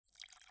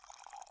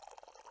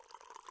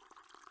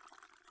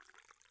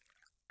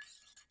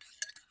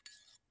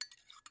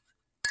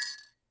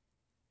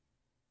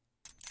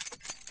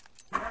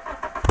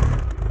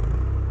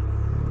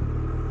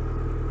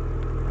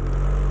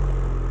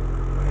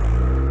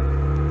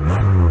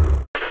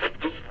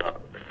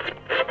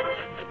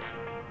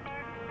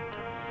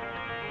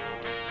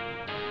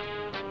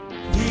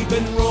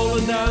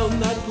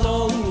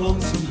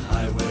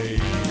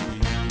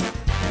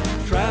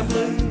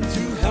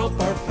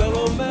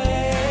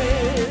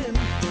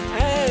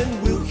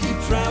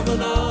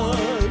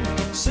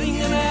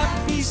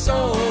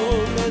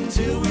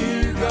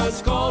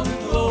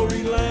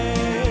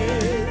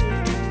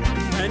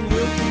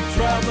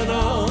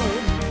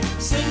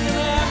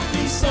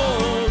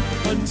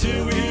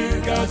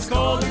God's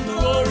calling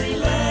glory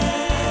land.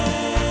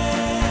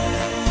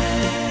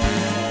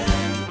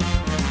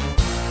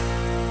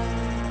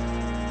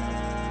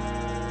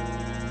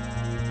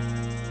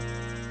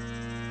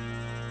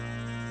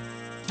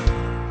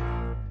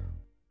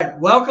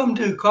 Welcome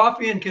to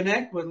Coffee and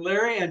Connect with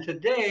Larry, and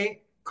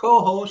today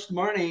co-host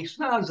Marnie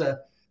Snazza,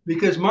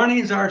 because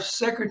Marnie is our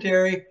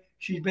secretary.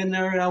 She's been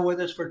there now with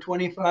us for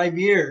 25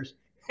 years.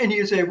 And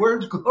you say,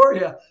 where's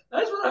Gloria?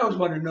 That's what I always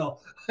want to know.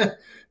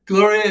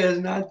 Gloria is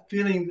not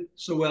feeling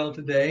so well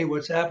today.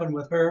 What's happened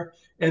with her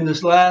in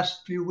this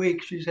last few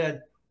weeks? She's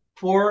had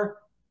 4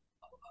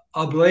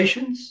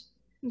 ablations.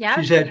 Yeah.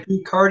 She's had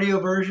 2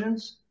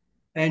 cardioversions,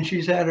 and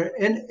she's had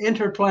an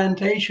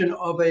interplantation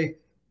of a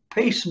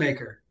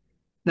pacemaker.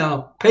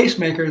 Now,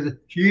 pacemaker,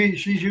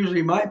 she's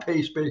usually my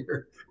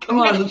pacemaker. Come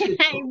on, let's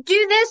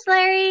do this,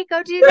 Larry.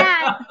 Go do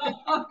that.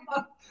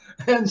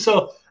 And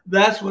so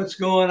that's what's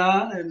going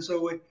on. And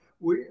so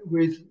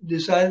we've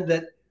decided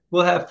that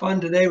we'll have fun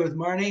today with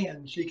Marnie,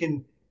 and she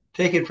can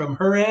take it from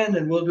her end,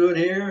 and we'll do it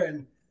here.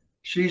 And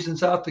she's in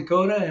South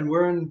Dakota, and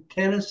we're in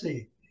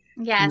Tennessee.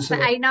 Yes, so,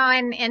 I know.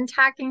 And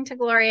talking to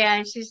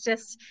Gloria, she's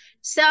just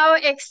so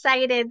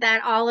excited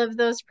that all of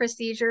those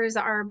procedures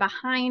are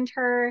behind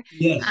her.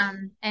 Yes.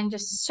 And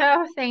just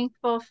so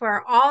thankful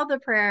for all the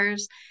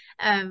prayers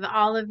of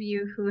all of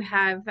you who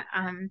have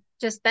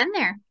just been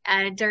there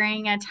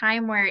during a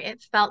time where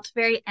it felt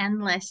very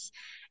endless.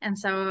 And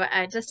so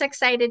just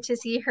excited to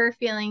see her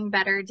feeling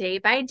better day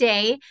by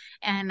day.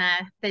 And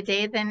the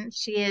day then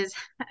she is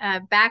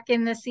back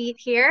in the seat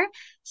here,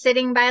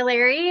 sitting by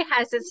Larry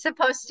as it's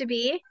supposed to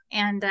be.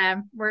 And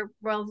we're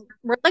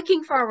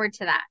looking forward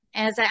to that,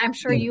 as I'm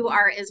sure you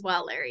are as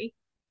well, Larry.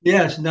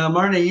 Yes. Now,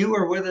 Marnie, you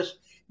were with us.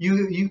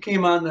 You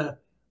came on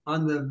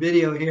the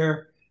video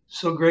here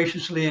so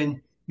graciously,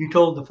 and you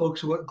told the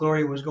folks what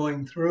Gloria was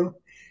going through,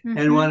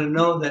 and want to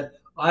know that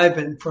I've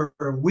been for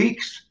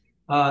weeks.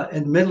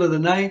 In the middle of the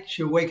night,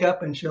 she'll wake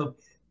up and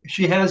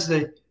she has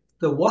the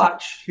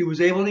watch. She was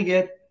able to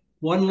get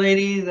one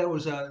lady that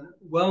was a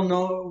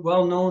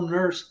well-known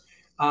nurse.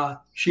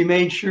 She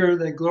made sure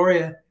that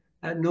Gloria,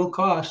 at no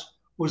cost,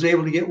 was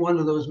able to get one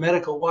of those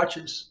medical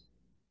watches.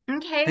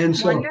 Okay, and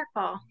so,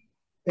 wonderful.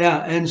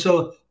 Yeah, and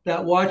so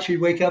that watch,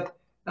 she'd wake up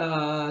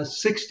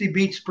 60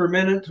 beats per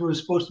minute. Was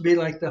supposed to be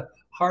like the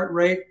heart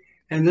rate,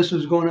 and this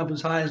was going up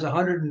as high as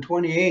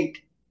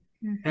 128.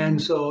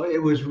 And so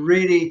it was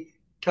really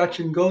touch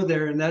and go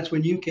there, and that's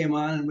when you came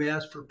on and we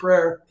asked for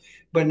prayer.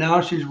 But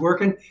now she's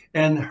working,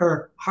 and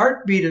her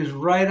heartbeat is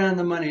right on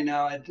the money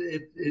now.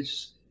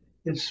 It's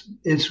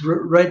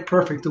right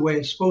perfect the way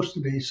it's supposed to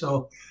be.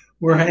 So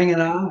we're hanging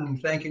on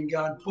and thanking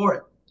God for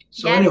it.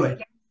 So anyway,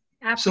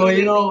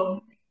 absolutely.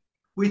 So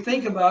we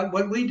think about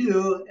what we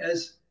do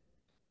as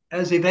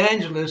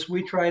evangelists.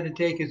 We try to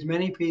take as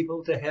many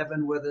people to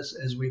heaven with us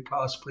as we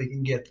possibly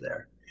can get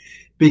there,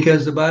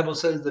 because the Bible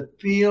says the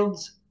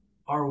fields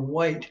are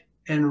white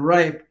and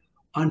ripe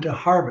unto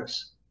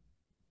harvest,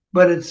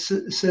 but it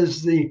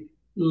says the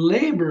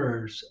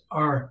laborers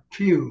are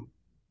few.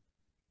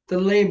 The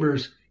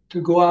laborers to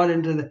go out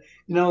into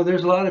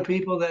there's a lot of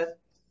people that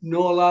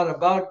know a lot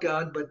about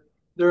God, but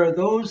there are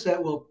those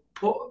that will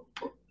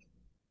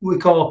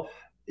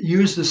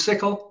use the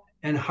sickle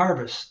and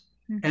harvest.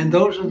 And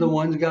those are the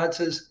ones God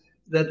says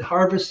that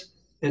harvest.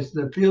 It's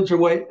the fields are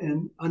white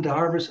and unto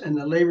harvest, and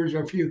the laborers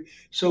are few.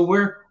 So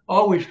we're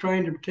always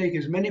trying to take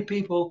as many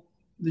people,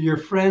 your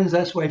friends.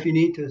 That's why if you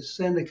need to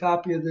send a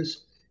copy of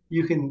this,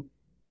 you can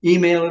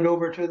email it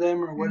over to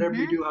them or whatever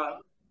you do.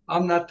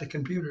 I'm not the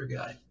computer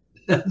guy.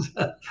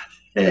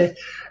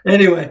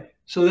 Anyway,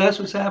 so that's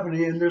what's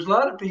happening. And there's a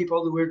lot of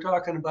people that we're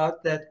talking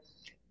about that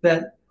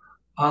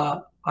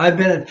I've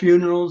been at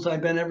funerals,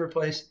 I've been every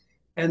place,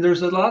 and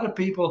there's a lot of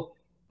people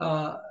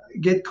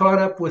get caught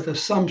up with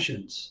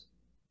assumptions.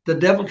 The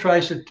devil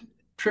tries to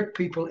trick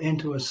people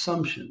into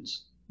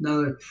assumptions.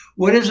 Now,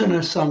 what is an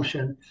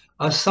assumption?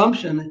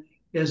 Assumption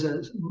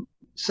is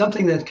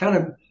something that's kind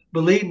of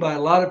believed by a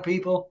lot of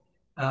people,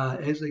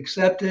 is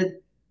accepted,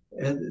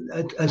 and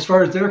as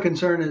far as they're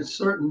concerned, it's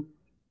certain,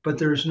 but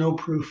there's no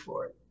proof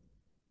for it.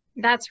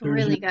 That's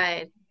really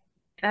good.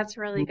 That's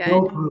really good.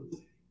 No proof.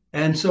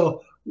 And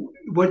so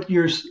what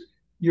your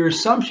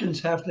assumptions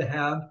have to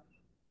have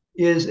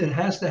is it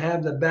has to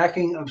have the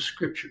backing of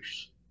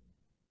scriptures.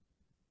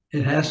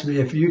 It has to be,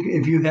 if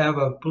you have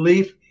a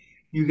belief,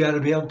 you got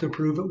to be able to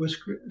prove it with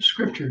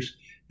scriptures.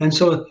 And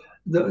so a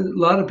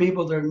lot of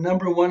people, their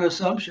number one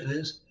assumption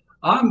is,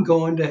 I'm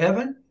going to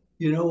heaven.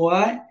 You know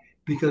why?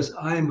 Because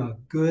I'm a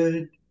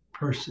good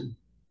person.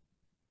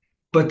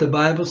 But the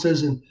Bible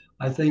says, and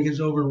I think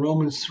it's over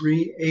Romans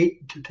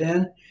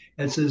 3:8-10,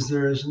 it says,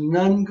 there is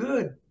none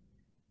good.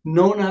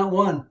 No, not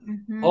one.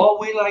 All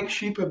we like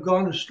sheep have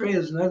gone astray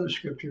is another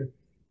scripture.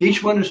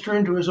 Each one has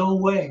turned to his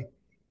own way.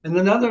 And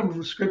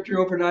another scripture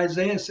over in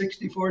Isaiah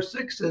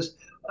 64:6 says,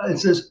 it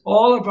says,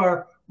 all of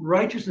our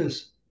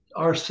righteousness,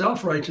 our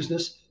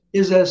self-righteousness,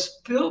 is as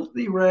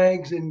filthy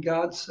rags in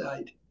God's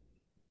sight.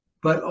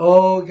 But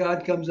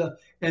God comes up.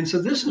 And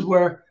so this is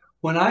where,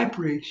 when I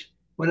preach,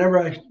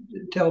 whenever I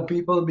tell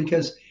people,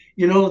 because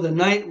you know the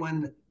night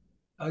when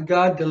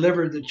God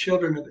delivered the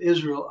children of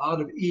Israel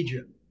out of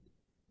Egypt,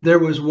 there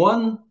was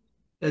one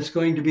that's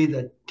going to be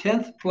the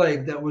 10th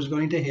plague that was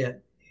going to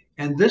hit.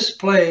 And this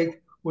plague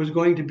was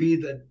going to be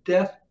the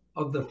death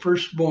of the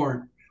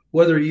firstborn.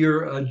 Whether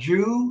you're a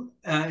Jew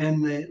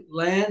in the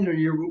land or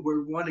you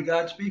were one of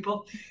God's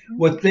people,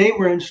 what they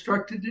were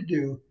instructed to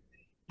do,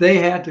 they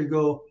had to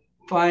go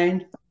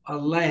find a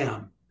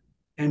lamb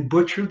and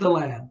butcher the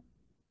lamb.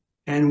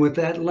 And with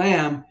that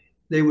lamb,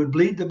 they would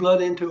bleed the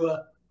blood into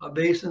a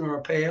basin or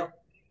a pail,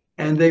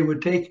 and they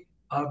would take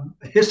a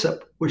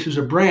hyssop, which is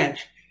a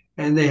branch,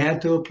 and they had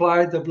to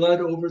apply the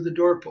blood over the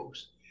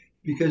doorpost.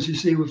 Because you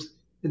see,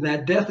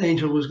 that death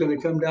angel was going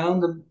to come down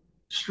the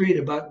street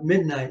about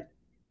midnight.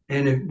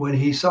 And when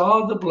he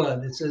saw the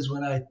blood, it says,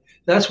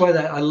 that's why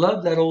I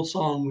love that old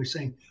song we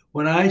sing.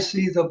 When I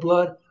see the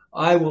blood,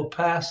 I will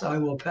pass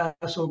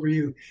over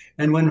you.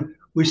 And when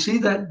we see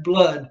that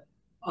blood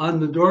on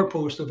the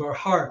doorpost of our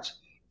hearts,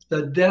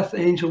 the death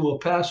angel will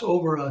pass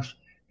over us.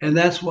 And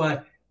that's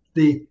why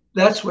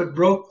that's what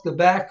broke the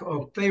back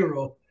of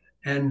Pharaoh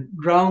and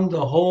drowned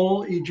the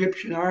whole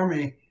Egyptian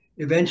army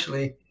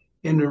eventually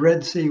in the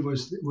Red Sea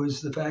was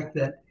the fact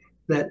that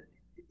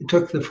it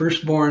took the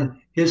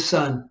firstborn, his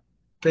son,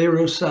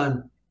 Pharaoh's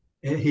son,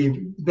 and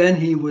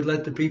he would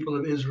let the people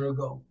of Israel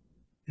go.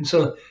 And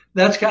so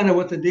that's kind of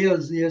what the deal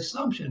is, the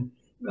assumption.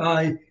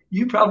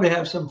 You probably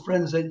have some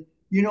friends that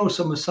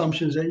some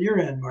assumptions that you're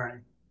in, Marty.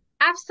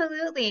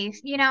 Absolutely.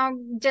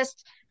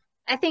 Just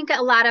I think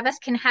a lot of us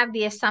can have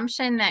the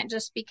assumption that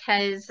just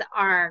because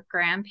our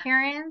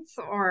grandparents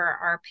or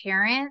our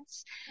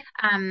parents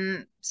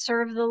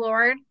serve the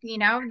Lord,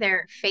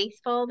 they're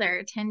faithful, they're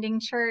attending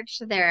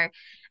church, they're,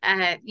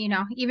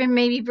 even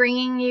maybe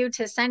bringing you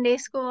to Sunday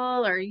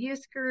school or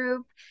youth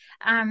group.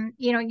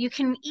 You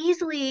can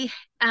easily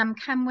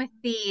come with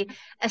the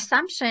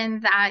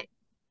assumption that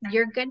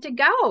you're good to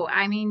go.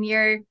 I mean,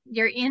 you're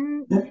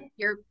in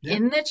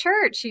the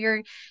church.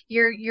 You're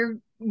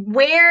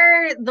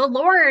where the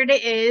Lord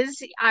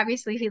is.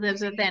 Obviously he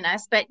lives within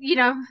us, but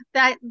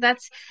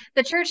that's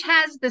the church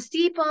has the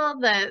steeple,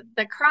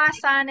 the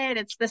cross on it.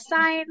 It's the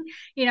sign,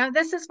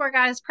 this is where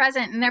God is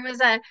present. And there was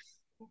a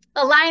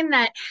line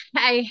that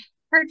I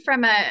heard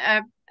from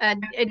a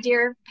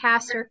dear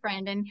pastor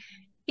friend, and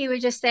he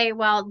would just say,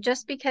 well,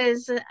 just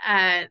because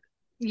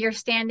you're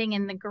standing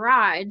in the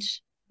garage,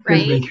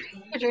 right?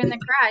 Because you're in the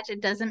garage, it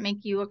doesn't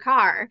make you a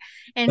car.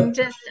 And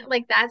just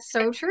like, that's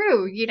so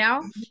true,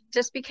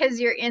 just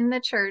because you're in the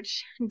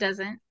church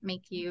doesn't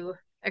make you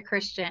a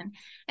Christian.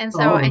 And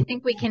so I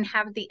think we can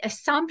have the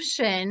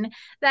assumption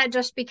that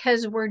just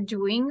because we're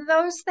doing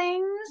those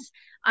things,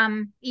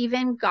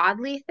 even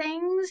godly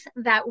things,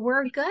 that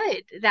we're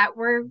good, that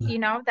we're,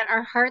 that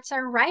our hearts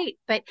are right.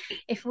 But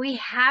if we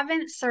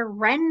haven't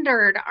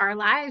surrendered our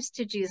lives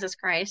to Jesus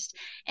Christ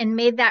and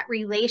made that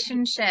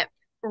relationship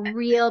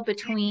real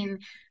between,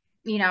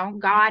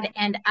 God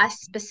and us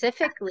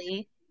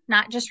specifically,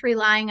 not just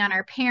relying on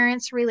our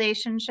parents'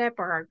 relationship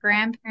or our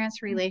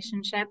grandparents'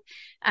 relationship,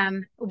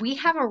 we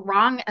have a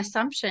wrong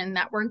assumption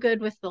that we're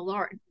good with the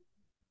Lord.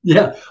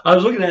 Yeah, I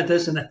was looking at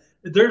this, and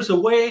there's a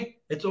way.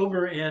 It's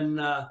over in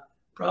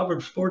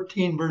Proverbs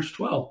 14, verse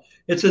 12.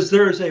 It says,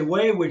 there is a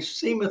way which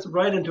seemeth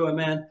right unto a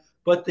man,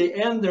 but the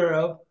end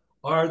thereof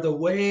are the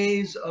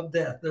ways of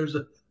death. There's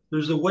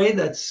a way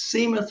that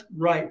seemeth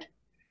right.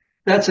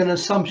 That's an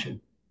assumption.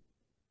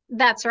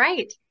 That's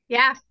right.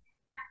 Yeah.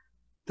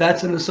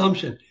 That's an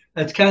assumption.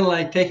 That's kind of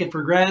like take it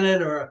for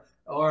granted, or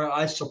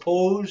I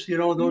suppose,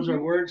 those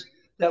are words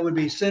that would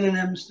be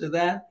synonyms to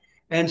that.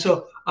 And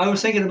so I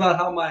was thinking about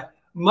how my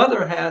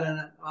mother had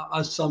an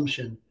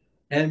assumption,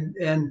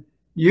 and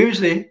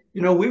usually,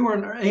 we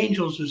weren't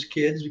angels as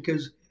kids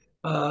because.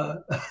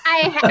 Now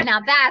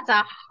that's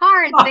a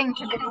hard thing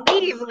to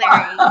believe,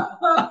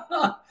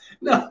 Larry.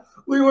 No,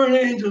 we weren't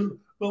angels,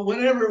 but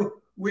whenever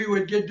we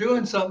would get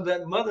doing something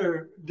that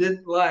mother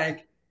didn't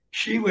like,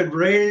 she would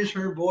raise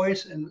her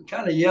voice and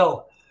kind of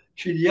yell.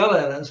 She'd yell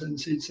at us, and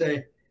she'd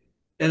say,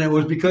 and it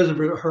was because of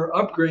her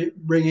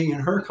upbringing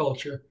and her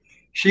culture.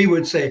 She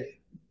would say,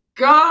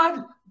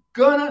 "God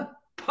gonna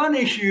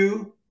punish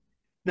you."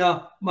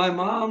 Now, my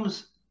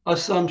mom's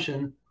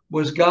assumption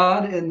was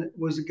God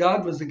was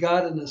the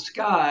God in the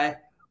sky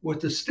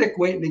with the stick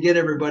waiting to get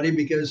everybody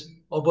because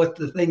of what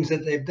the things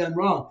that they've done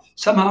wrong.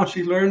 Somehow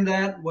she learned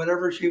that,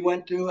 whatever she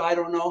went to, I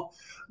don't know.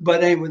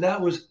 But anyway,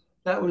 that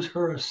was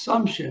her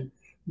assumption.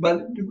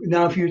 But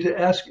now, if you were to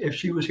ask if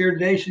she was here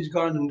today, she's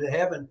gone into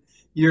heaven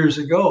years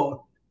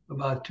ago,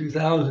 about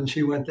 2000.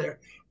 She went there.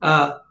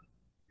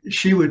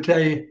 She would tell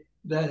you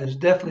that is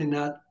definitely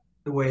not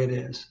the way it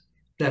is.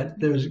 That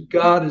there's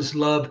God is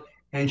love,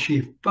 and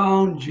she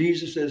found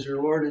Jesus as her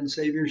Lord and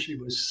Savior. She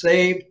was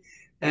saved,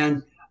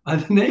 and our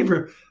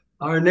neighbor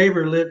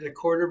lived a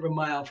quarter of a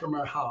mile from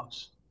our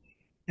house,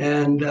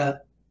 and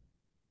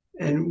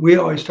we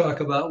always talk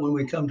about when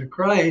we come to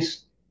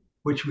Christ,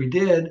 which we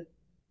did,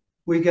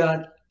 we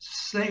got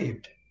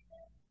saved.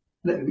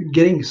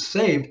 Getting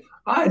saved.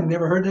 I had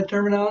never heard that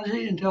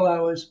terminology until I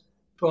was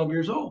 12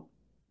 years old.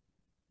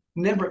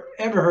 Never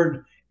ever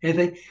heard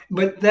anything.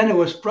 But then it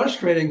was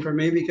frustrating for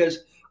me because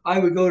I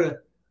would go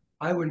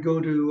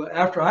to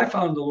after I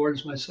found the Lord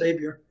as my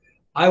Savior,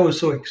 I was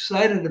so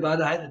excited about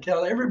it. I had to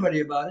tell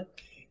everybody about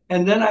it.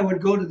 And then I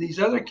would go to these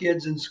other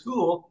kids in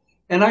school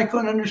and I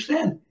couldn't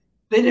understand.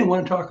 They didn't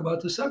want to talk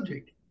about the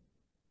subject.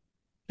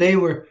 They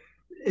were,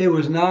 it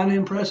was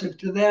non-impressive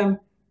to them.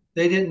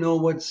 They didn't know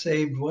what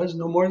saved was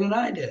no more than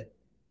I did,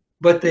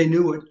 but they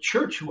knew what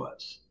church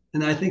was.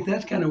 And I think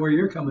that's kind of where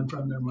you're coming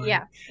from there, Marty.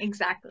 Yeah,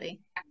 exactly.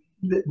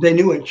 They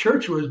knew what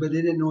church was, but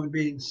they didn't know what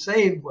being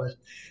saved was.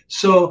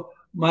 So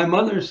my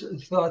mother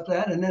thought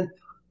that. And then,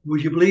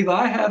 would you believe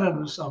I had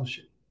an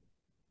assumption?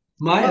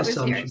 My What was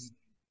assumption, yours?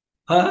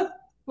 huh?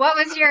 What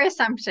was your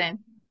assumption?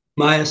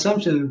 My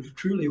assumption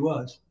truly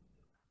was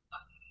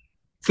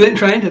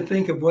trying to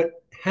think of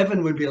what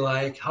heaven would be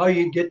like, how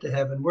you'd get to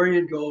heaven, where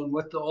you'd go, and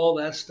all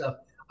that stuff.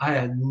 I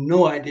had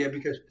no idea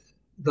because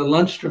the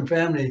Lundstrom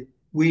family,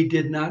 we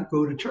did not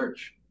go to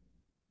church.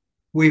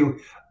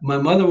 My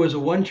mother was a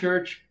one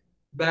church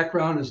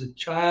background as a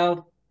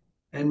child,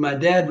 and my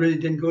dad really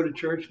didn't go to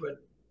church,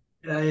 but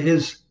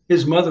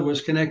his mother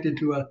was connected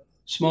to a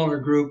smaller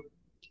group,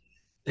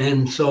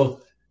 and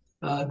so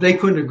they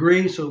couldn't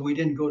agree, so we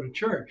didn't go to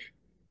church.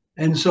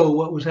 And so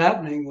what was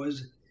happening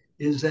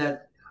is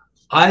that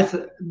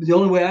the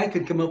only way I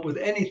could come up with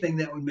anything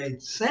that would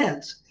make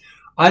sense,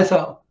 I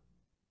thought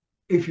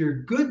if your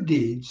good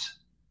deeds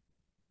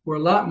were a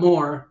lot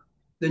more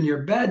than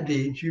your bad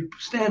deeds, you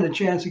stand a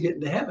chance of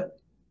getting to heaven.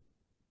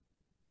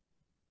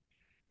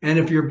 And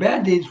if your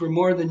bad deeds were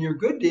more than your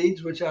good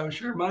deeds, which I was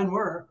sure mine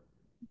were,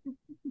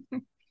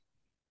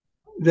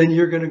 then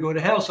you're going to go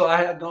to hell. So I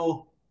had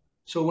no.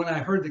 So when I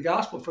heard the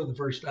gospel for the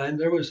first time,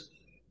 there was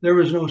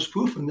no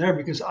spoofing there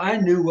because I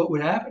knew what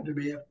would happen to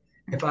me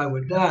if I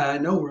would die. I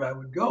know where I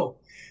would go,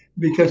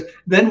 because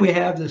then we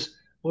have this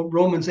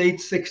Romans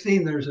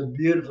 8:16. There's a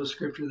beautiful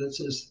scripture that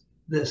says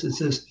this. It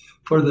says,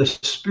 "For the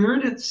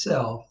Spirit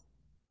itself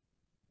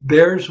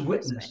bears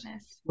witness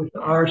with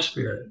our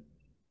spirit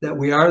that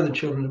we are the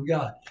children of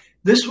God."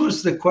 This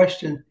was the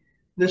question.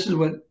 This is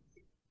what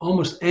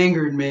almost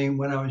angered me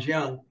when I was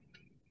young.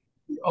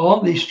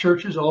 All these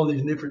churches, all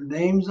these different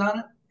names on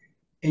it,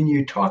 and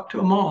you talk to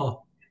them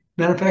all.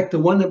 Matter of fact, the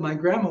one that my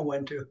grandma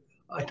went to,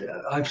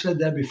 I've said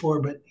that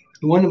before, but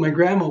the one that my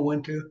grandma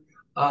went to,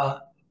 I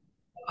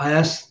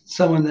asked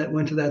someone that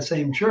went to that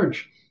same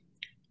church,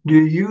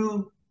 do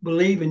you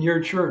believe in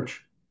your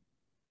church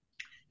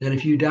that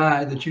if you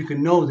die, that you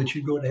can know that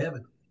you go to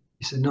heaven?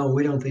 He said, no,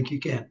 we don't think you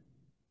can.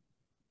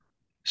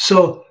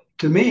 So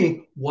to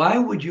me, why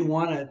would you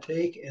want to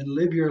take and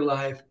live your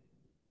life,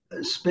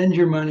 spend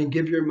your money,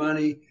 give your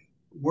money,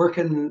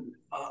 working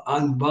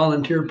on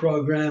volunteer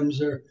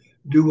programs or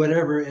do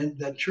whatever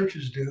that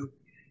churches do,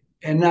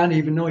 and not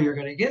even know you're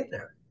going to get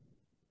there?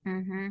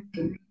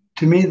 Mm-hmm.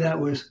 To me, that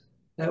was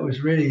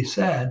really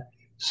sad.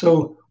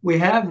 So we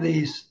have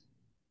these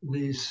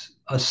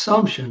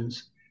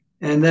assumptions,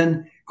 and then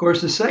of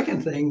course the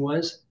second thing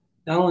was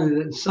not only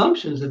the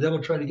assumptions. The devil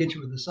tried to get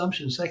you with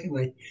assumptions.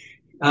 Secondly,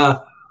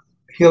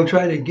 he'll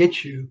try to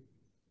get you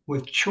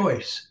with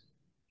choice.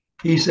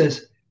 He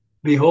says,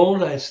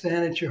 "Behold, I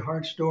stand at your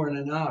heart's door and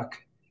I knock."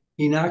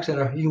 He knocks at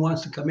our. He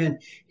wants to come in.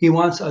 He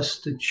wants us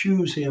to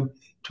choose him,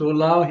 to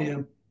allow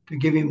him, to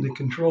give him the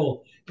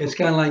control. It's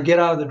kind of like get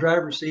out of the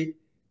driver's seat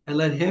and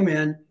let him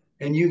in,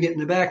 and you get in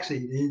the back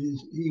seat.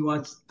 He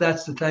wants.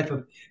 That's the type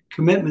of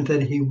commitment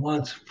that he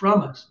wants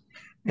from us.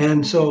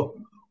 And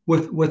so,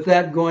 with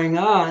that going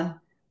on,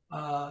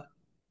 uh,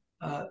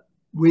 uh,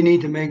 we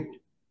need to make.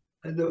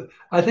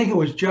 I think it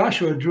was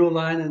Joshua drew a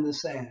line in the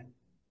sand.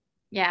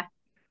 Yeah.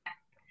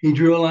 He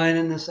drew a line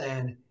in the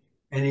sand,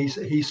 and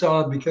he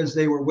saw because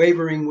they were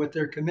wavering with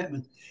their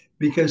commitment.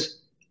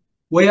 Because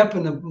way up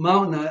in the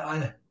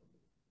mountain,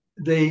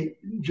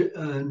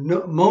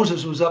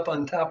 Moses was up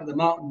on top of the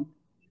mountain,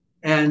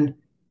 and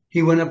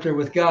he went up there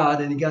with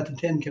God, and he got the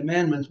 10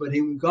 Commandments, but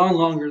he was gone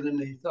longer than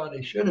they thought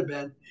he should have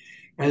been.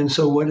 And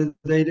so what did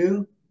they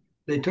do?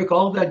 They took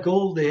all that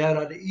gold they had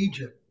out of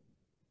Egypt,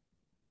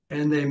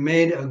 and they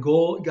made a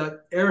gold.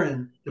 Got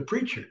Aaron, the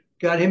preacher,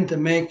 got him to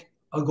make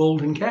a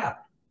golden calf.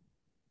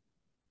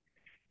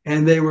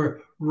 And they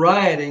were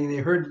rioting. They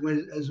heard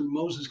as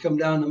Moses come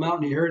down the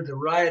mountain, he heard the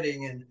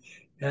rioting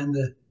and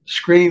the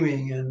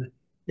screaming, and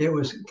it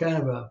was kind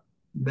of a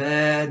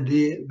bad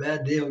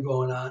deal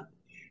going on.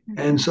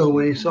 And so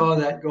when he saw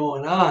that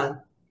going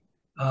on,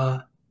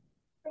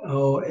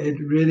 it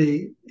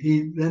really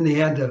he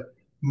had to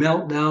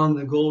melt down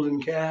the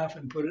golden calf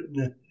and put it in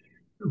the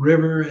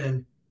river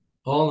and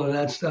all of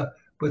that stuff.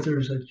 But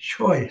there's a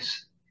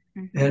choice,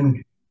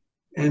 and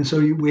so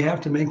we have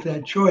to make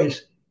that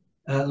choice.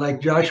 Like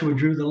Joshua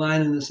drew the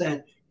line in the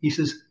sand. He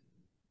says,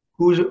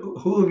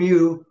 who of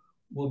you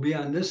will be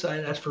on this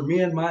side? As for me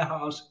and my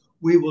house,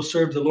 we will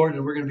serve the Lord,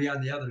 and we're going to be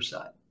on the other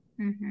side.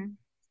 Mm-hmm.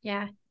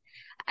 Yeah.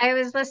 I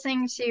was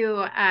listening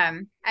to,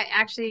 I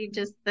actually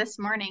just this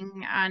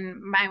morning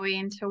on my way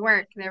into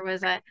work, there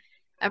was a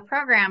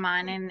program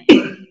on, and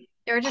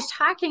they were just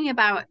talking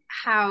about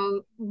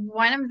how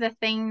one of the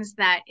things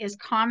that is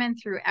common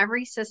through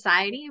every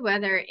society,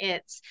 whether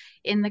it's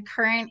in the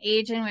current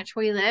age in which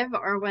we live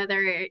or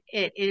whether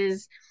it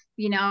is,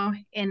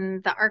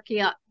 in the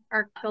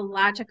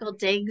archaeological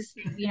digs,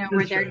 where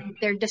That's right.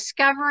 they're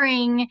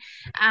discovering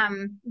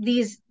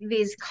these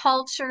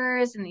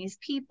cultures and these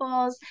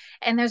peoples,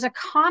 and there's a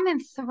common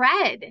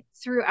thread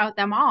throughout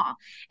them all.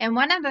 And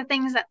one of the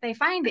things that they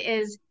find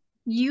is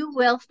you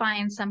will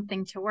find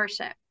something to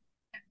worship.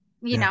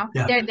 Yeah,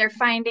 yeah. They're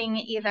finding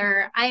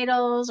either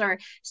idols or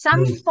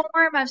some Yes,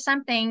 form of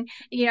something.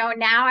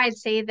 Now I'd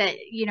say that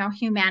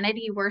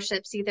humanity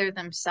worships either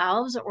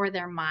themselves or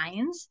their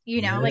minds,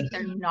 like yes.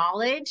 their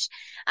knowledge.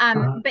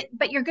 Uh-huh.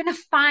 But you're going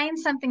to find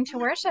something to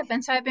worship.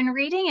 And so I've been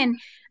reading in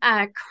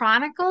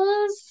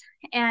Chronicles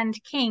and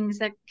Kings,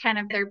 that kind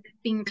of, they're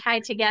being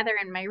tied together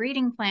in my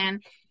reading plan.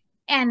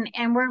 And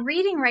we're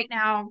reading right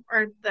now,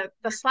 or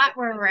the slot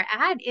where we're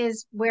at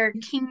is where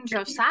King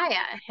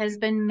Josiah has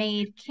been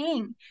made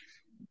king.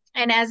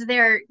 And as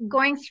they're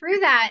going through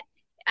that,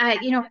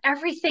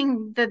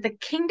 everything, the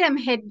kingdom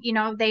had,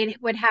 they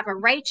would have a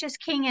righteous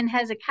king in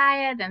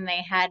Hezekiah. Then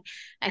they had,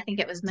 I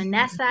think it was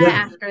Manasseh Yeah,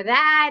 after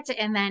that.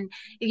 And then,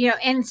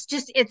 and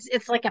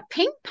it's like a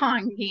ping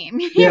pong game.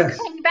 You're yes,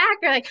 going back.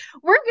 You're like,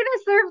 we're going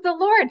to serve the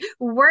Lord.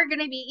 We're going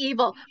to be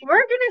evil. We're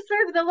going to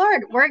serve the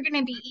Lord. We're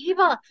going to be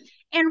evil.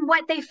 And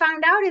what they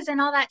found out is,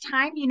 in all that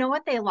time, you know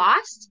what they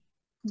lost?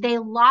 They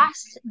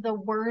lost the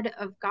word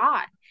of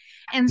God.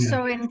 And yeah,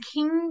 so in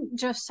King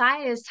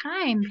Josiah's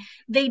time,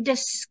 they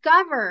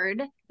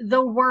discovered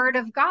the word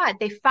of God.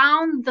 They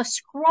found the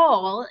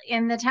scroll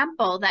in the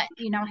temple that,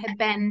 had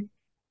been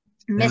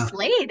yeah,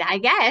 mislaid, I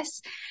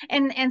guess.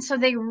 And so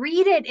they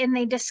read it and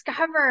they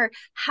discover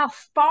how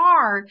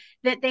far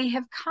that they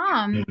have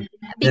come,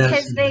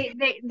 yes, because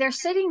they're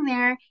sitting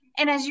there.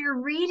 And as you're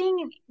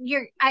reading,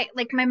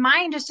 my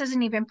mind just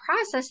doesn't even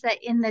process that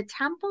in the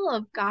temple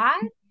of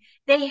God,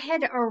 they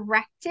had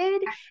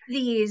erected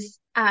these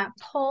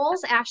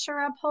poles,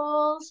 Asherah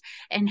poles,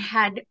 and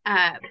had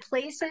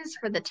places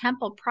for the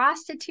temple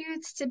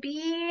prostitutes to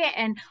be.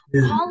 And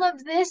yeah, all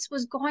of this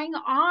was going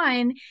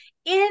on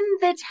in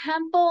the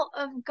temple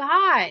of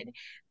God.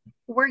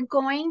 We're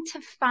going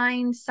to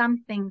find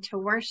something to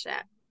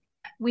worship.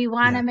 We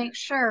want yeah, to make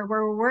sure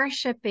we're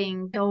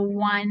worshiping the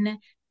one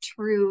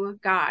true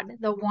God,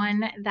 the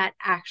one that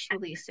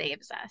actually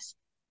saves us.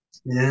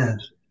 yes.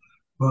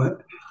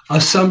 But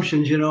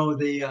assumptions,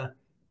 the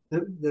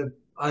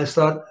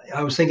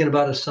I was thinking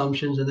about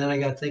assumptions, and then I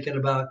got thinking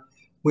about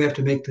we have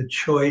to make the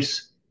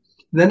choice.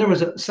 Then there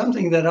was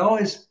something that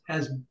always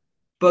has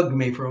bugged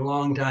me for a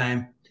long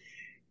time,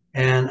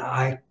 and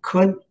I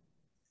couldn't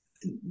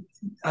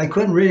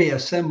really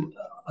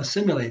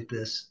assimilate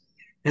this,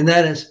 and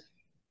that is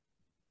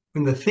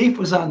when the thief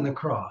was on the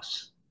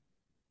cross,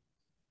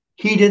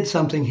 he did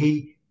something.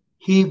 He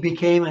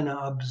became an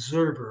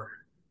observer.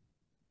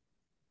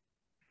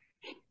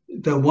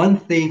 The one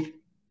thief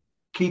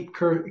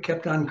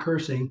kept on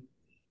cursing,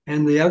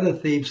 and the other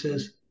thief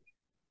says,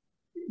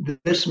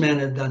 this man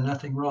had done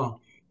nothing wrong.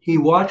 He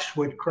watched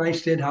what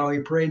Christ did, how he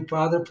prayed,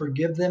 Father,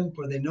 forgive them,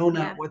 for they know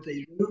Yeah. not what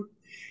they do.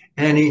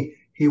 And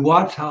he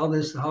watched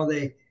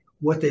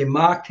what they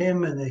mocked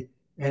him,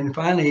 and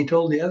finally he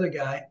told the other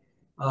guy,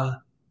 uh,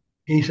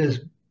 he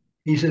says,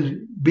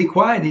 be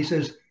quiet. He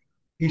says,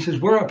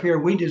 we're up here,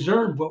 we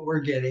deserve what we're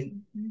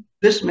getting. Mm-hmm.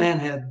 This man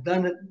had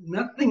done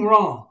nothing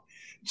wrong.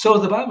 So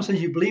the Bible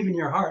says you believe in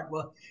your heart.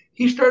 Well,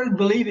 he started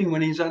believing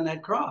when he's on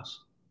that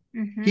cross.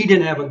 Mm-hmm. He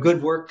didn't have a good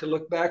work to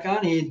look back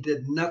on. He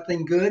did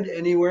nothing good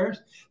anywhere.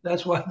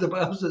 That's why the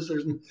Bible says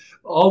there's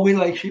all we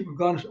like sheep have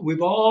gone.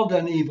 We've all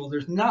done evil.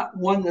 There's not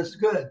one that's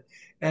good,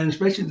 and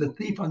especially the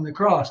thief on the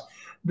cross.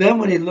 Then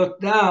when he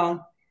looked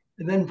down,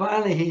 and then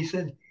finally he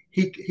said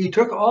he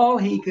took all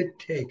he could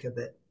take of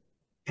it,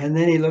 and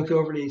then he looked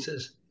over and he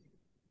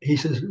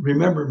says,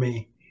 remember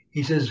me.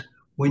 He says,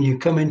 when you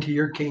come into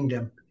your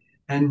kingdom.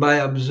 And by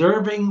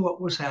observing what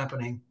was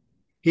happening,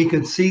 he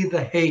could see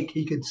the hate.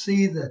 He could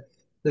see the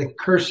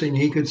cursing.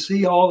 He could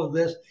see all of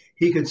this.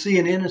 He could see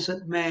an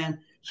innocent man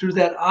through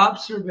that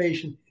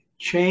observation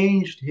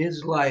changed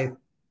his life.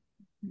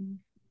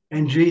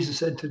 And Jesus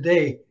said,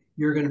 today,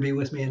 you're going to be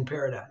with me in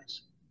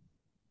paradise.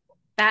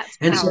 That's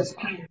And so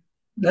powerful.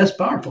 that's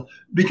powerful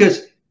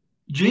because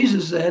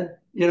Jesus said,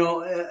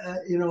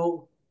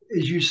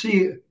 as you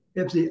see,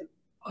 if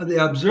they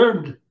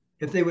observed,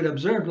 if they would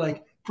observe,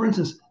 like for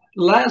instance,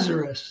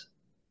 Lazarus,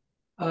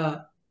 uh,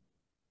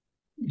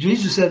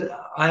 Jesus said,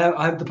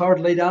 I have the power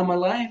to lay down my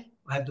life.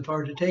 I have the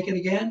power to take it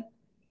again.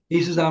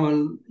 He says,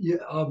 I'll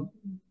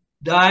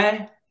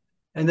die.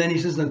 And then he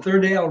says, the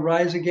third day I'll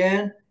rise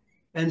again.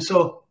 And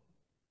so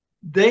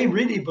they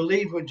really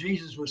believed what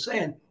Jesus was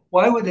saying.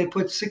 Why would they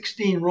put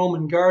 16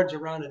 Roman guards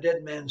around a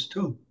dead man's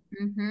tomb?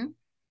 Mm-hmm.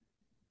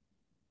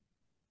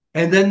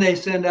 And then they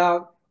send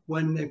out,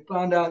 when they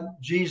found out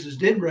Jesus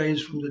did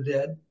raise from the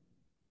dead,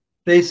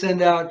 they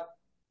send out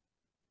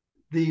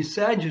the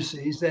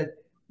Sadducees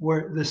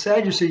the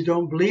Sadducees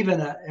don't believe in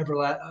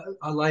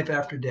a life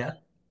after death.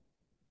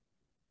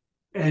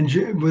 And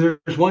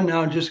there's one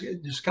now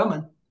just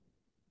coming.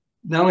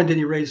 Not only did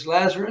he raise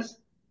Lazarus,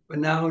 but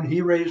now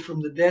he raised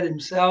from the dead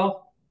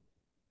himself.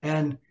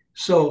 And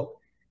so,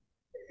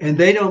 and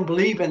they don't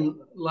believe in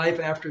life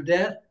after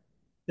death.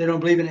 They don't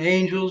believe in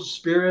angels,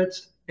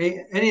 spirits,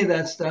 any of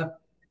that stuff.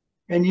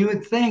 And you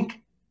would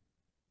think,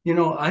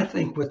 I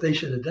think what they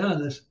should have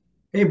done is,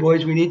 hey,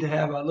 boys, we need to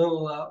have a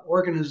little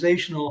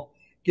organizational,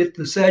 get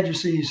the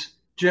Sadducees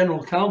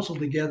General Council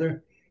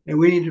together, and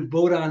we need to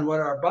vote on what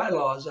our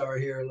bylaws are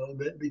here a little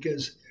bit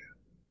because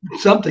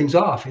something's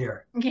off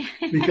here.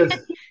 Because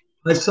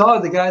I saw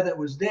the guy that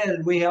was dead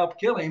and we helped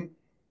kill him.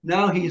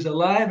 Now he's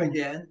alive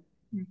again.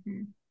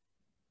 Mm-hmm.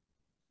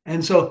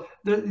 And so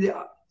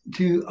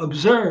to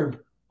observe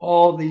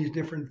all these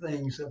different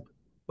things of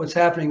what's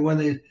happening when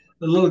the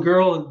little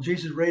girl,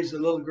 Jesus raised the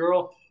little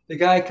girl, the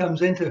guy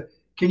comes into,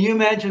 can you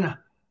imagine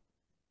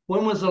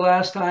when was the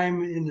last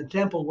time in the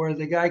temple where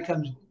the guy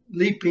comes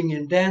leaping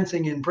and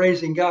dancing and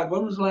praising God?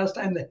 When was the last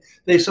time that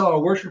they saw a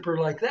worshiper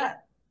like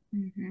that?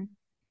 Mm-hmm.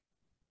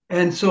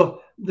 And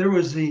so there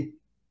was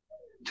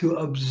to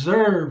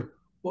observe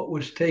what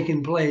was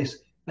taking place.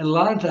 And a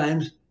lot of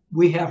times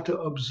we have to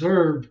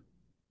observe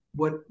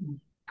what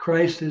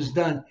Christ has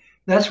done.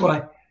 That's why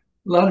a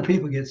lot of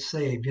people get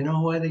saved. You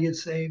know why they get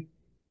saved?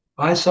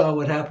 I saw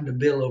what happened to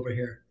Bill over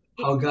here,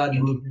 how God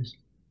moved his.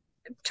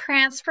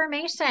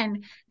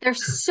 Transformation. They're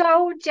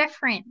so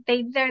different.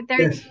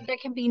 Yes. There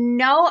can be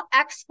no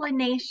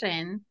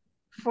explanation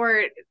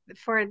for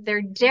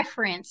their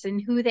difference in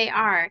who they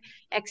are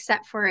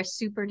except for a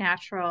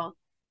supernatural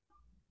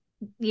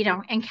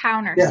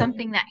encounter, Yeah.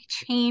 something that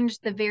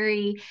changed the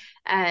very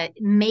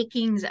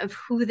makings of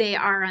who they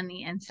are on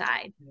the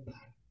inside.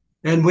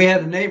 And we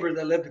had a neighbor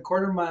that lived a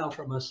quarter mile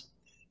from us,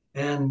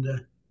 and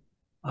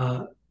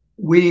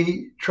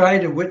we tried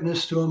to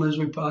witness to him as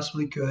we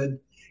possibly could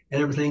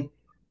and everything,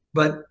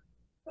 but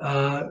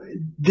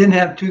didn't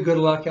have too good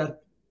luck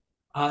at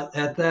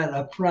that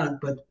up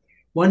front. But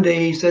one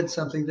day he said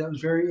something that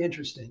was very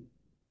interesting.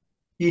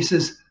 He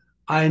says,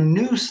 I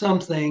knew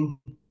something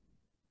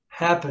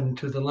happened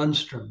to the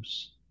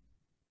Lundstroms.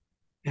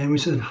 And we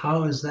said,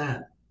 how is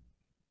that?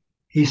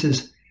 He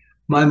says,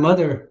 my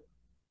mother,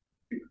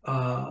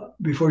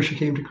 before she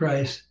came to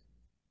Christ,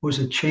 was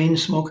a chain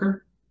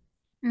smoker.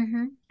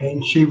 Mm-hmm.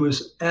 And she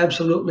was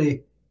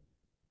absolutely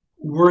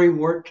worry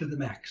wart to the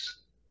max.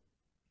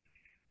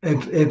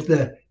 If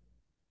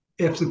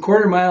the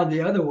quarter mile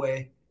the other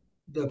way,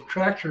 the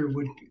tractor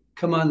would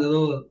come on the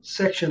little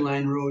section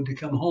line road to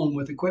come home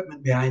with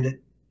equipment behind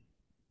it.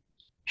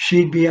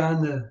 She'd be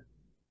out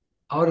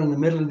in the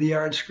middle of the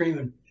yard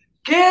screaming,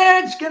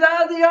 "Kids, get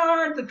out of the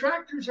yard! The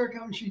tractors are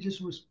coming!" She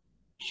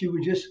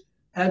was just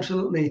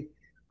absolutely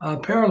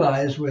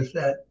paralyzed with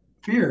that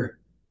fear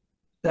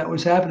that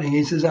was happening.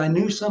 He says, "I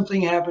knew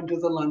something happened to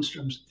the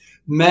Lundstroms.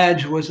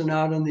 Madge wasn't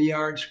out in the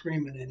yard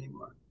screaming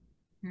anymore."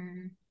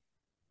 Mm-hmm.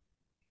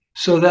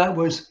 So that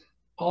was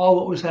all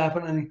what was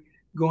happening,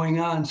 going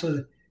on.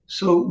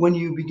 So when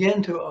you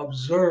begin to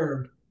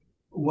observe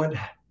what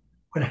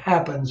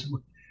happens,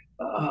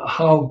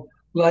 how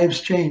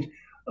lives change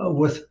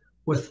with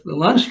the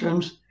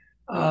Lundstroms,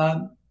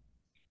 uh,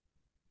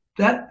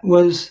 that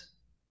was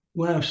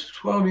when I was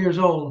 12 years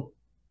old.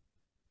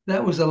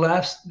 That was the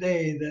last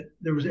day that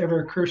there was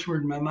ever a curse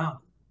word in my mouth.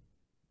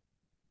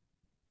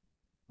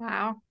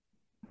 Wow.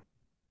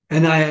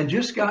 And I had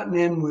just gotten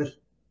in with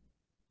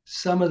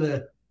some of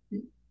the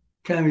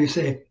kind of, you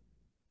say,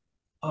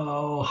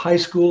 high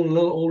school, a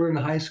little older than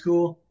high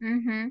school.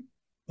 Mm-hmm.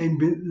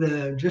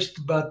 And just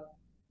about a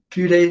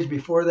few days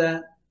before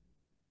that,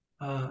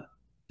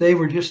 they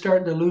were just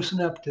starting to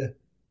loosen up to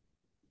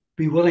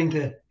be willing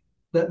to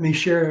let me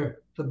share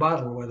the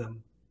bottle with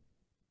them.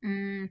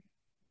 Mm.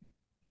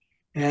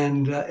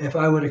 And if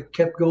I would have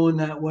kept going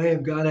that way,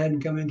 if God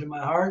hadn't come into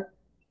my heart,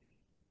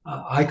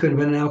 I could have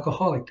been an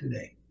alcoholic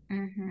today.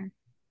 Mm-hmm.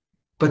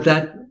 But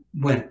that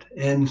went.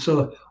 And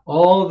so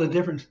all the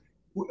difference,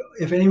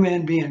 if any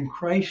man be in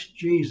Christ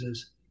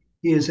Jesus,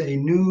 he is a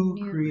new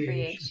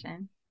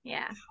creation.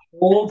 Yeah.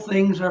 Old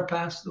things are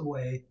passed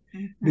away.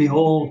 Mm-hmm.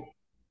 Behold,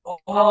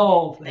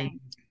 all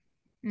things.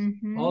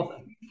 Mm-hmm. All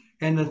things.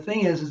 And the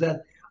thing is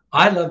that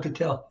I love to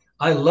tell.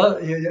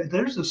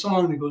 There's a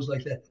song that goes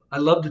like that. I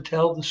love to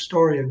tell the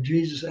story of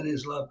Jesus and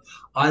his love.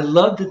 I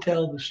love to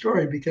tell the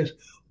story because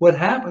what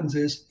happens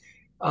is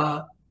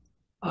uh,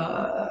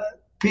 uh,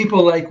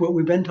 people like what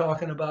we've been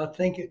talking about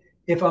think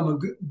if I'm a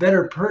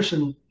better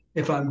person,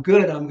 if I'm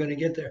good, I'm going to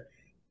get there.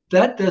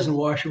 That doesn't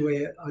wash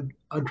away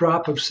a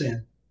drop of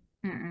sin.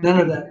 Mm-mm. None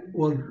of that.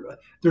 Well,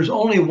 there's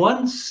only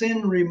one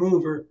sin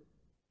remover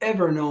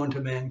ever known to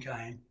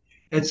mankind.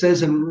 It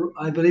says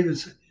I believe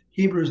it's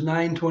Hebrews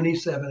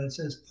 9:27. It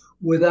says,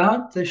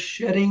 "Without the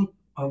shedding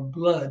of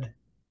blood,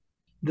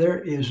 there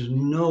is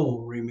no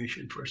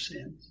remission for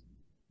sins."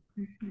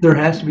 Mm-hmm. There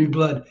has to be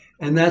blood,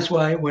 and that's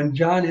why when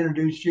John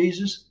introduced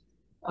Jesus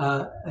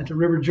at the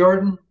River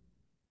Jordan,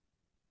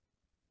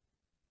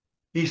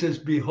 he says,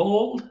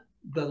 "Behold,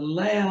 the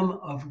Lamb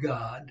of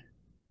God,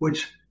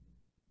 which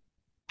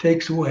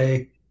takes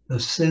away the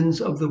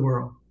sins of the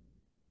world."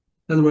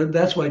 In other words,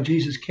 that's why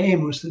Jesus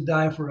came, was to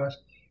die for us.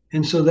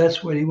 And so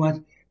that's what he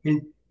wants.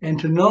 And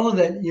to know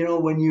that, you know,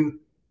 when you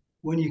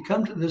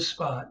come to this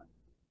spot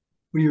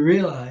where you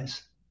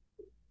realize,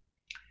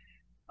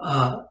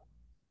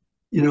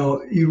 you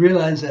know, you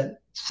realize that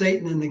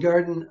Satan in the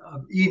Garden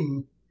of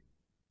Eden,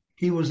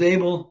 he was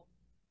able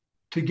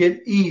to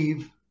get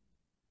Eve,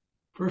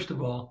 first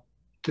of all,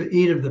 to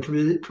eat of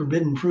the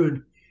forbidden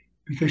fruit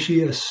because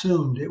she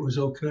assumed it was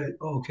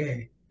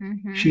okay.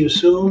 Mm-hmm. She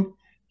assumed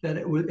that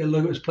it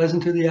was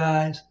pleasant to the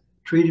eyes,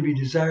 tree to be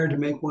desired to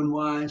make one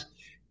wise.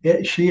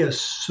 She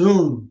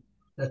assumed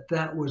that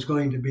that was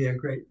going to be a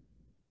great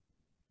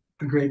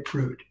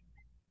fruit.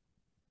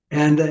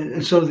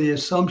 And so the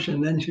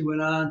assumption, then she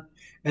went on.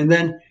 And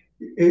then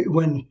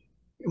when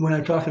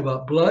I'm talking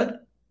about blood,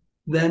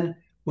 then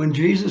when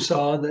Jesus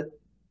saw that,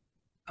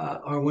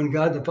 or when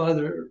God the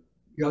Father,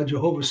 God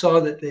Jehovah saw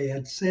that they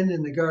had sinned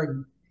in the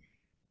garden,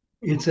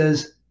 it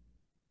says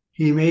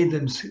he made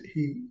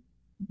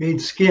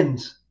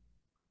skins.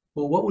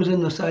 Well, what was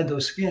inside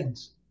those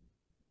skins?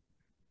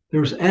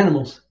 There was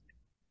animals.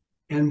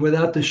 And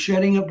without the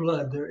shedding of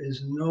blood, there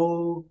is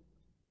no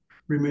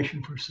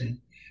remission for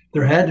sin.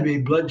 There had to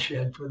be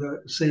bloodshed for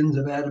the sins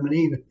of Adam and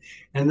Eve.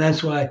 And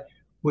that's why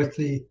with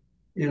the,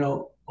 you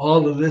know,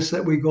 all of this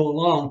that we go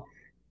along,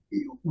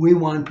 we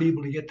want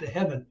people to get to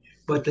heaven,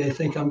 but they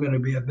think I'm going to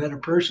be a better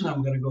person.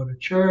 I'm going to go to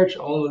church,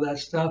 all of that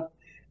stuff.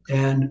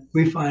 And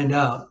we find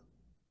out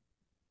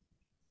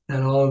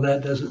that all of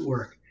that doesn't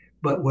work.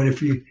 But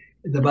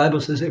the Bible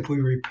says if we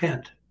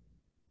repent,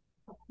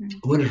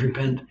 what does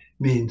repent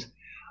means?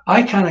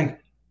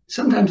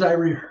 Sometimes I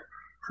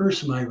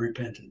rehearse my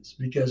repentance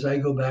because I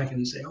go back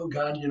and say, oh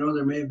God, you know,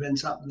 there may have been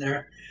something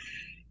there.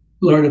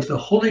 Lord, if the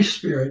Holy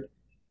Spirit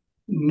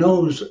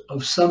knows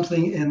of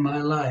something in my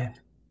life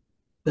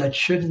that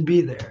shouldn't be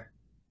there,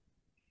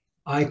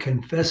 I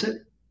confess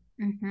it,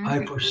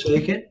 I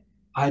forsake it,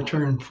 I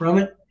turn from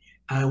it,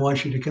 and I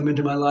want you to come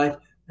into my life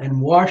and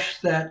wash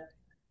that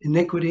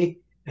iniquity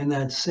and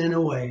that sin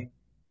away.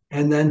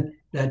 And then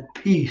that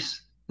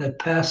peace that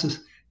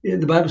passes,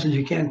 the Bible says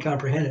you can't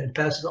comprehend it, it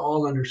passes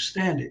all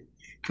understanding,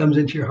 comes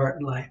into your heart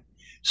and life.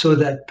 So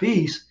that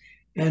peace,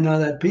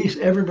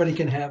 everybody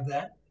can have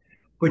that,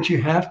 but you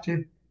have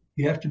to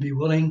be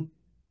willing,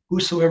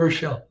 whosoever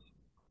shall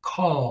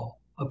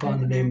call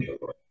upon the name of the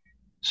Lord.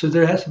 So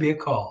there has to be a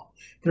call.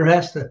 There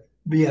has to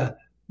be a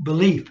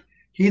belief.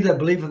 He that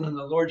believeth in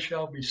the Lord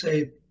shall be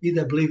saved. He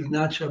that believeth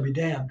not shall be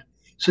damned.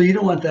 So you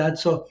don't want that.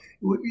 So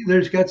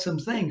there's got some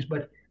things,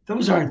 but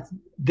those aren't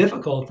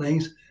difficult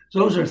things.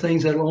 Those are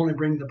things that will only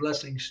bring the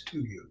blessings to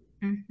you.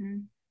 Mm-hmm.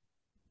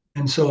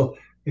 And so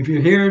if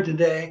you're here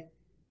today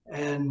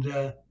and,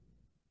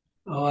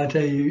 I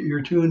tell you,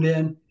 you're tuned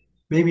in,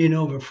 maybe you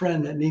know of a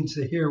friend that needs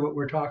to hear what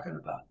we're talking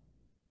about.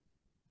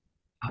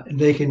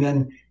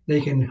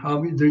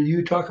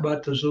 You talk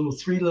about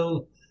those three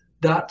little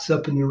dots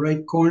up in the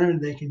right corner,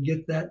 they can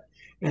get that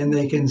and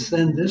they can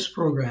send this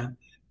program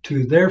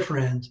to their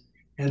friends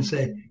and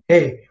say,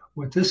 hey,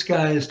 what this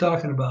guy is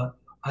talking about,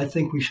 I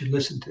think we should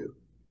listen to.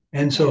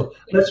 And so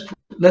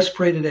let's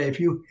pray today. If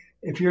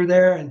you're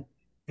there and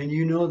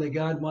you know that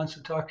God wants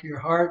to talk to your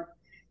heart,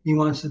 he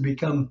wants to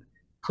become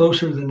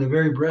closer than the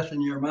very breath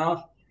in your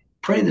mouth,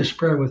 pray this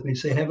prayer with me.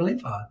 Say, Heavenly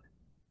Father,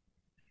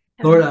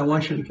 Lord, I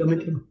want you to come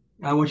into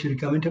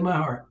my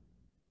heart.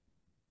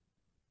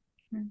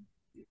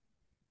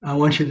 I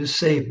want you to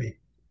save me.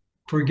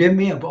 Forgive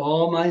me of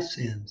all my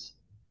sins.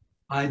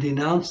 I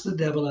denounce the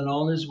devil and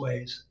all his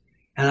ways,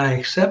 and I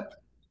accept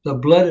the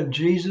blood of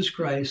Jesus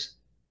Christ,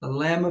 the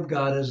Lamb of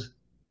God, as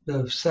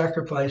the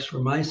sacrifice for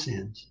my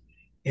sins.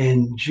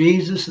 In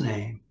Jesus'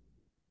 name,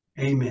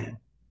 amen.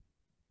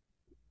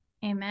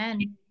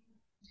 Amen.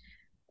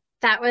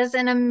 That was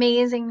an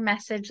amazing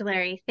message,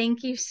 Larry.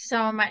 Thank you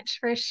so much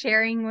for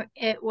sharing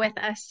it with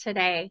us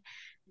today.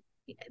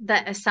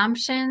 The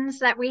assumptions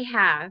that we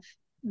have,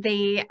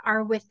 they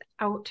are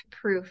without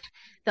proof.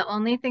 The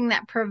only thing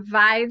that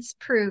provides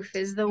proof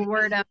is the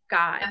Word of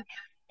God.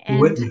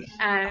 And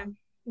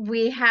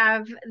we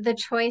have the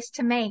choice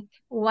to make.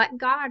 What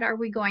God are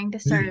we going to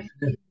serve?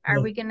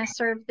 Are we going to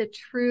serve the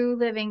true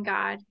living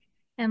God?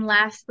 And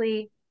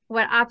lastly,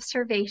 what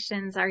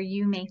observations are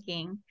you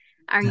making?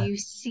 Are you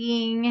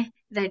seeing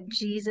that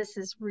Jesus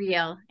is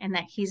real and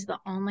that he's the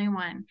only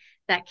one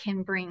that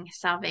can bring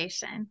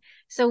salvation?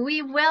 So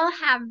we will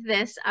have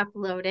this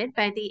uploaded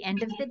by the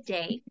end of the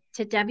day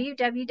to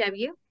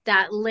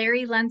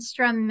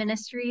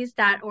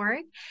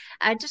www.larrylundstromministries.org.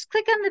 Just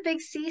click on the big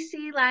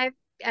CC Live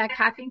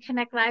Coffee and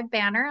Connect Live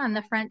banner on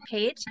the front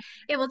page.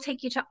 It will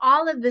take you to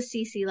all of the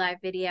CC Live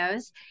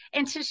videos.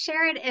 And to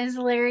share it as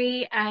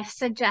Larry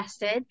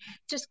suggested,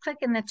 just click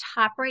in the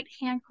top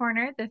right-hand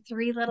corner, the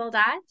three little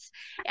dots.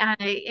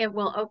 It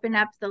will open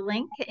up the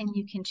link and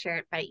you can share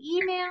it by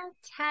email,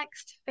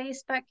 text,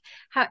 Facebook,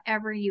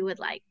 however you would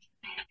like.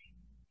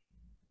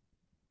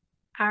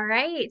 All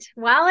right.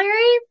 Well,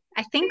 Larry,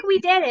 I think we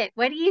did it.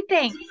 What do you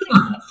think?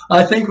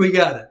 I think we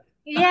got it.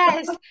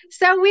 Yes.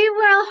 So we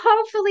will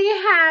hopefully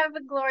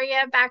have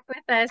Gloria back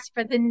with us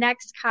for the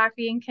next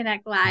Coffee and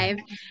Connect Live.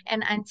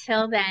 And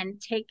until then,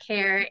 take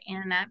care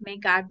and may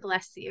God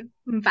bless you.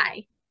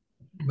 Bye.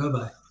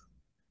 Bye-bye.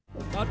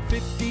 About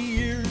 50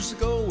 years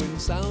ago in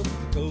South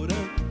Dakota,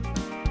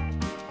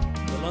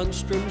 the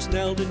LUNDSTROMS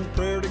knelt in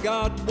prayer to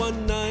God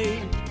one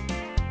night.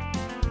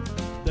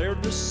 There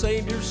the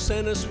Savior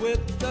sent us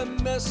with a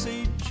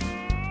message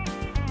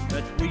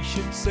that we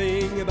should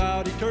sing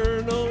about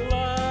eternal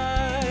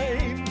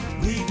life.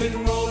 We've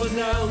been rolling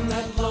down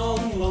that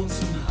long,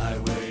 lonesome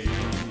highway,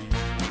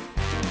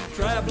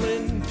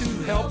 traveling to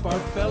help our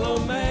fellow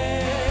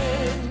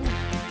man.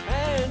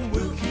 And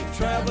we'll keep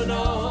traveling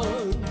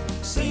on,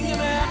 singing a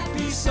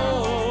happy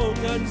song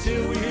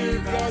until we hear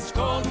God's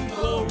call in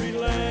glory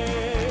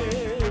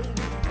land.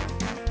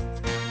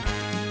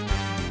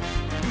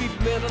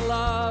 We've met a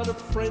lot of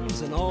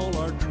friends in all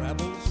our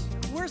travels.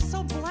 We're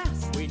so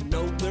blessed. We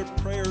know their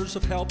prayers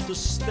have helped us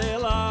stay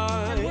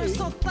alive. And we're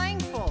so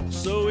thankful.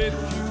 So if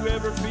you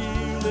ever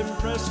feel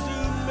impressed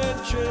to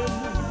mention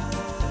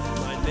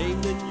my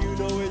name, then you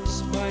know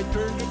it's my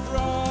turn to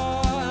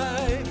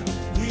drive.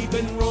 We've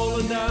been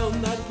rolling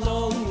down that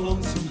long,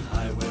 lonesome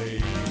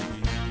highway,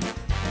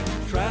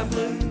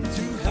 traveling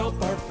to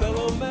help our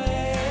fellow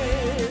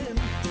man.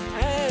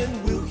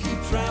 And we'll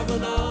keep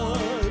traveling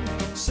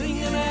on,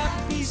 singing a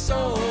happy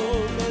song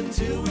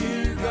until we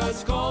hear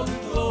God's call to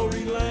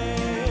glory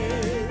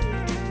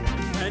land.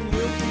 And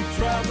we'll keep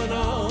traveling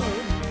on,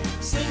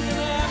 singing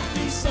a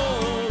happy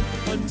song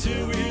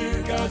until we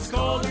hear God's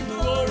call to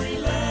glory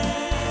land.